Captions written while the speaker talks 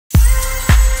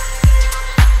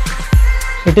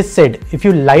It is said, if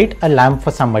you light a lamp for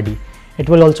somebody, it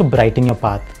will also brighten your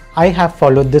path. I have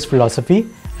followed this philosophy,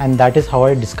 and that is how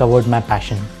I discovered my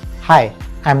passion. Hi,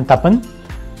 I'm Tapan.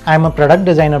 I'm a product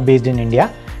designer based in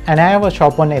India, and I have a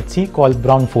shop on Etsy called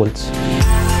Brownfolds.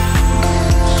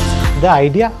 The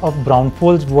idea of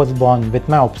Brownfolds was born with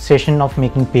my obsession of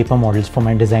making paper models for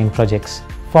my design projects.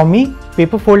 For me,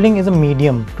 paper folding is a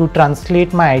medium to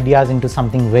translate my ideas into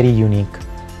something very unique.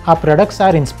 Our products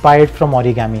are inspired from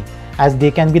origami, as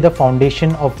they can be the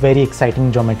foundation of very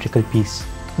exciting geometrical piece.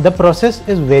 The process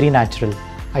is very natural.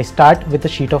 I start with a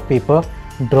sheet of paper,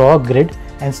 draw a grid,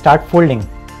 and start folding.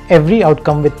 Every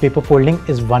outcome with paper folding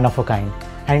is one of a kind,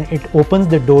 and it opens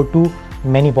the door to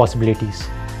many possibilities.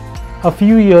 A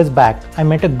few years back, I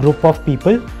met a group of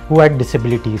people who had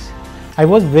disabilities. I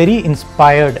was very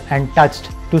inspired and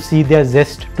touched to see their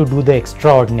zest to do the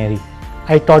extraordinary.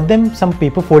 I taught them some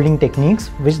paper folding techniques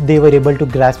which they were able to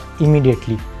grasp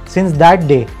immediately. Since that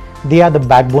day, they are the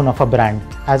backbone of a brand,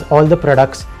 as all the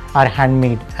products are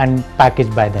handmade and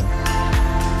packaged by them.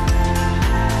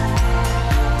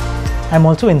 I'm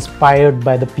also inspired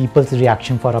by the people's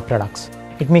reaction for our products.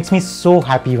 It makes me so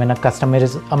happy when a customer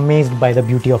is amazed by the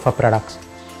beauty of our products,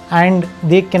 and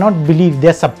they cannot believe,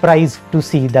 they're surprised to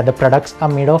see that the products are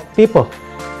made of paper.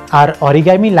 Our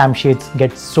origami lampshades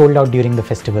get sold out during the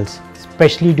festivals,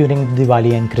 especially during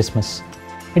Diwali and Christmas.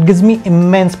 It gives me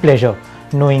immense pleasure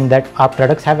knowing that our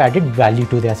products have added value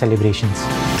to their celebrations.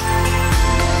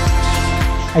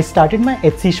 I started my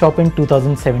Etsy shop in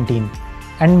 2017,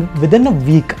 and within a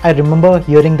week I remember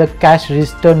hearing the cash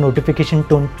register notification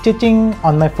tone ching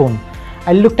on my phone.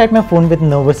 I looked at my phone with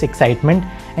nervous excitement,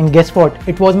 and guess what?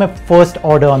 It was my first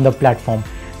order on the platform.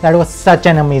 That was such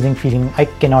an amazing feeling I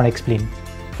cannot explain.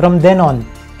 From then on,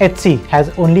 Etsy has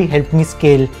only helped me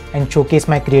scale and showcase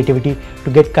my creativity to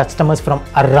get customers from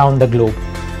around the globe.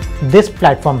 This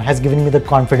platform has given me the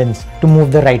confidence to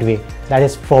move the right way, that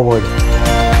is forward.